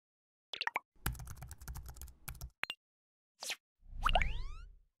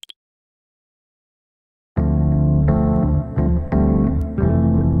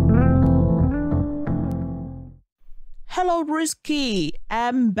Hello, Risky.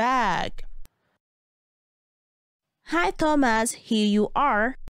 I'm back. Hi, Thomas. Here you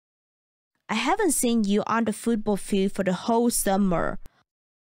are. I haven't seen you on the football field for the whole summer.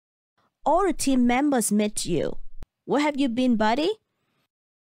 All the team members met you. Where have you been, buddy?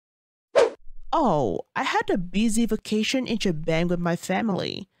 Oh, I had a busy vacation in Japan with my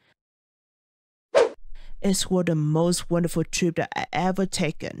family. It was the most wonderful trip that I ever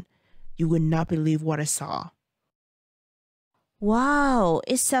taken. You would not believe what I saw. Wow,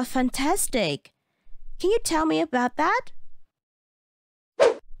 it's so fantastic. Can you tell me about that?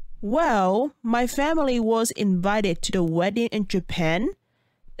 Well, my family was invited to the wedding in Japan.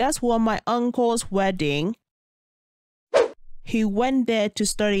 That was my uncle's wedding. He went there to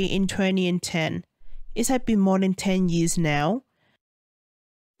study in 2010. It had been more than 10 years now.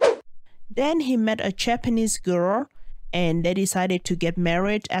 Then he met a Japanese girl and they decided to get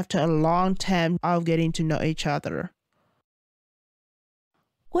married after a long time of getting to know each other.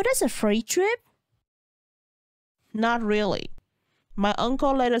 Was this a free trip? Not really. My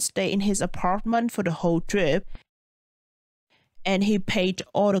uncle let us stay in his apartment for the whole trip, and he paid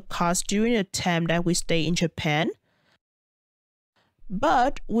all the costs during the time that we stayed in Japan.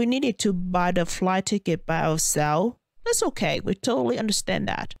 But we needed to buy the flight ticket by ourselves. That's okay, we totally understand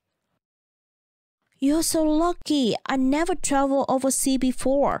that. You're so lucky. I never traveled overseas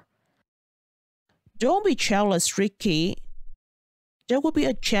before. Don't be jealous, Ricky. There will be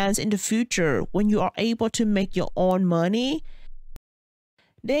a chance in the future when you are able to make your own money.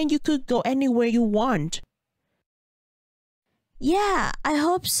 Then you could go anywhere you want. Yeah, I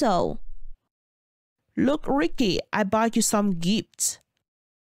hope so. Look, Ricky, I bought you some gifts.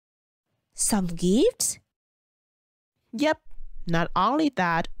 Some gifts? Yep, not only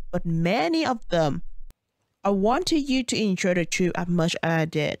that, but many of them. I wanted you to enjoy the trip as much as I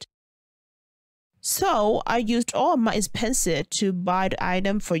did. So I used all my expenses to buy the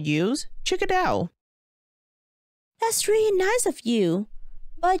item for you. Check it out. That's really nice of you.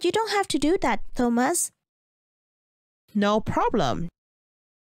 But you don't have to do that, Thomas. No problem.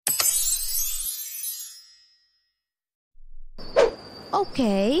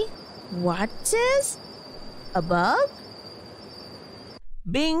 Okay, what's this? A bug?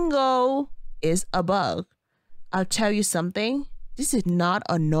 Bingo! It's a bug. I'll tell you something. This is not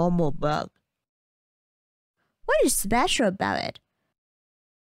a normal bug. What is special about it?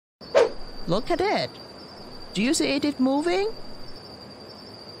 Look at it. Do you see it moving?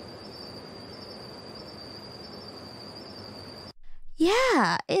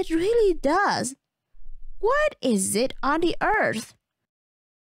 Yeah, it really does. What is it on the earth?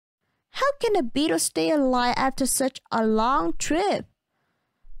 How can a beetle stay alive after such a long trip?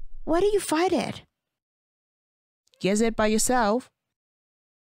 Where do you find it? Guess it by yourself.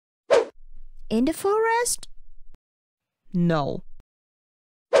 In the forest? No.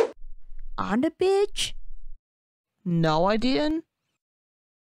 On the beach? No, I didn't.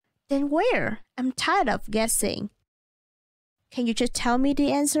 Then where? I'm tired of guessing. Can you just tell me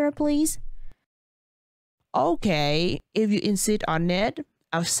the answer, please? Okay, if you insist on it,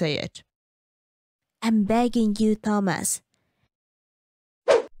 I'll say it. I'm begging you, Thomas.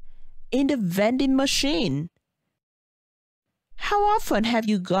 In the vending machine. How often have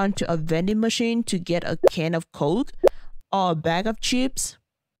you gone to a vending machine to get a can of Coke or a bag of chips?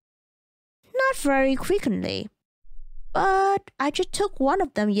 Not very frequently, but I just took one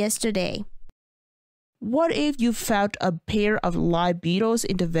of them yesterday. What if you found a pair of live beetles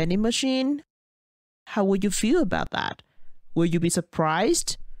in the vending machine? How would you feel about that? Will you be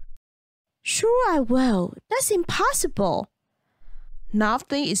surprised? Sure I will. That's impossible.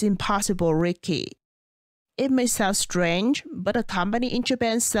 Nothing is impossible, Ricky. It may sound strange, but a company in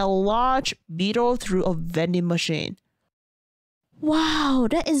Japan sells large beetles through a vending machine. Wow,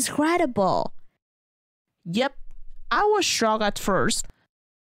 that is incredible. Yep, I was shocked at first.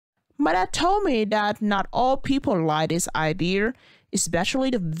 My dad told me that not all people like this idea,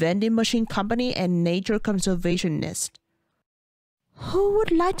 especially the vending machine company and nature conservationists. Who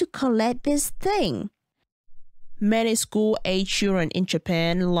would like to collect this thing? Many school-age children in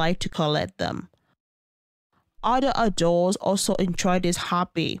Japan like to collect them. Other adults also enjoy this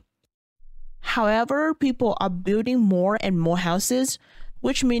hobby. However, people are building more and more houses,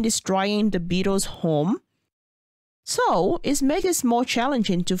 which means destroying the beetles' home. So, it makes it more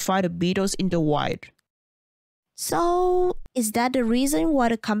challenging to find the beetles in the wild. So, is that the reason why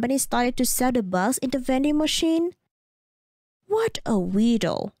the company started to sell the bugs in the vending machine? What a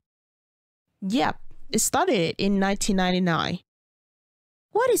weirdo. Yep, it started in 1999.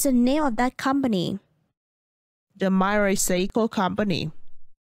 What is the name of that company? The My Recycle Company.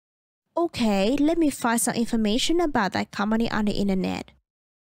 Okay, let me find some information about that company on the internet.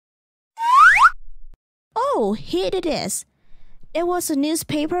 Oh, here it is. There was a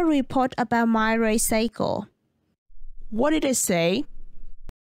newspaper report about my cycle. What did it say?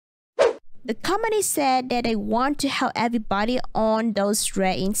 The company said that they want to help everybody on those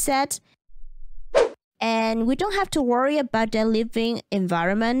rare insects, and we don't have to worry about their living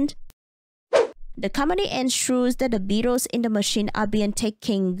environment. The company ensures that the beetles in the machine are being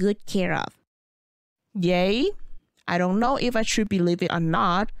taken good care of. Yay! I don't know if I should believe it or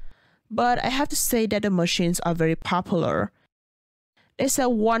not, but I have to say that the machines are very popular. They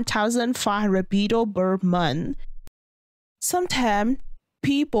sell 1,500 beetle per month. Sometimes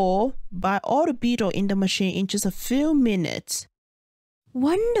people buy all the beetle in the machine in just a few minutes.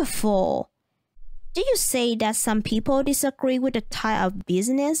 Wonderful! Did you say that some people disagree with the type of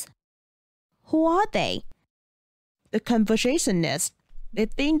business? Who are they? The conversationists, they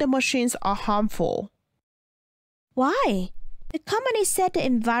think the machines are harmful. Why? The company said the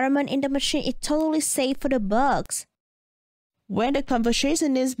environment in the machine is totally safe for the bugs. When the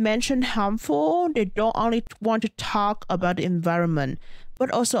conversationists mention harmful, they don't only want to talk about the environment,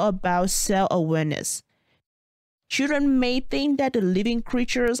 but also about self-awareness. Children may think that the living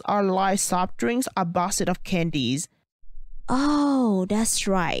creatures are like soft drinks or boxes of candies. Oh, that's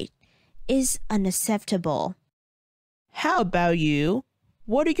right. It's unacceptable. How about you?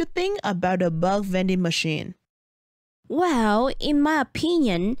 What do you think about the bug vending machine? Well, in my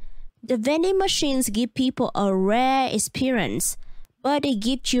opinion, the vending machines give people a rare experience, but they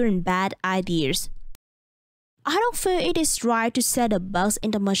give children bad ideas. I don't feel it is right to sell the bugs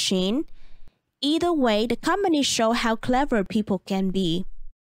in the machine. Either way, the company show how clever people can be.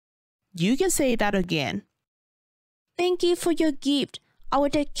 You can say that again. Thank you for your gift. I will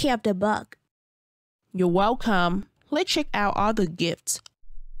take care of the bug. You're welcome. Let's check out other gifts.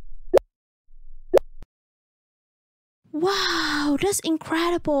 Wow, that's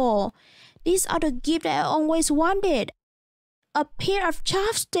incredible. These are the gifts that I always wanted. A pair of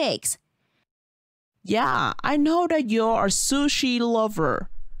chopsticks. Yeah, I know that you're a sushi lover.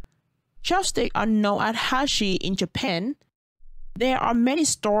 Chopsticks are known as hashi in Japan. There are many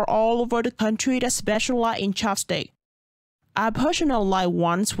stores all over the country that specialize in chopsticks. I personally like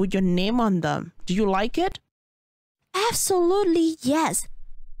ones with your name on them. Do you like it? Absolutely yes.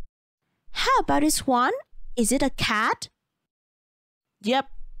 How about this one? Is it a cat? Yep,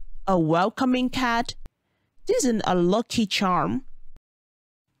 a welcoming cat. This is a lucky charm.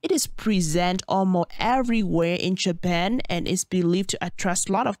 It is present almost everywhere in Japan and is believed to attract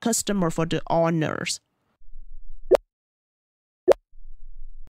a lot of customers for the owners.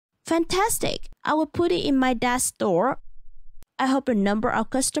 Fantastic. I will put it in my dad's store. I hope the number of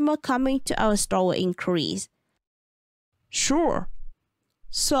customers coming to our store will increase. Sure.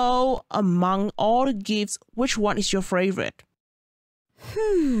 So, among all the gifts, which one is your favorite?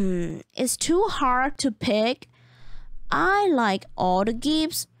 It's too hard to pick. I like all the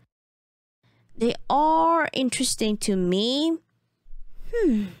gifts. They are interesting to me.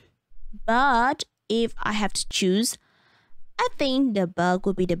 But if I have to choose, I think the bug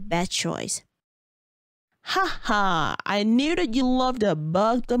would be the best choice. Ha! I knew that you love the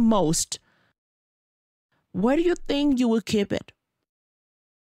bug the most. Where do you think you will keep it?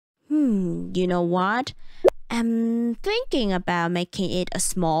 You know what? I'm thinking about making it a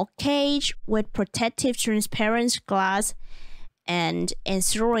small cage with protective transparent glass and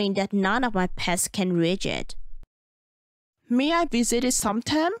ensuring that none of my pets can reach it. May I visit it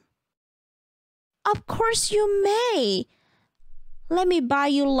sometime? Of course you may. Let me buy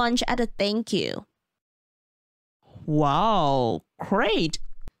you lunch as a thank you. Wow, great.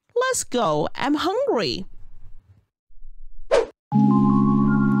 Let's go. I'm hungry.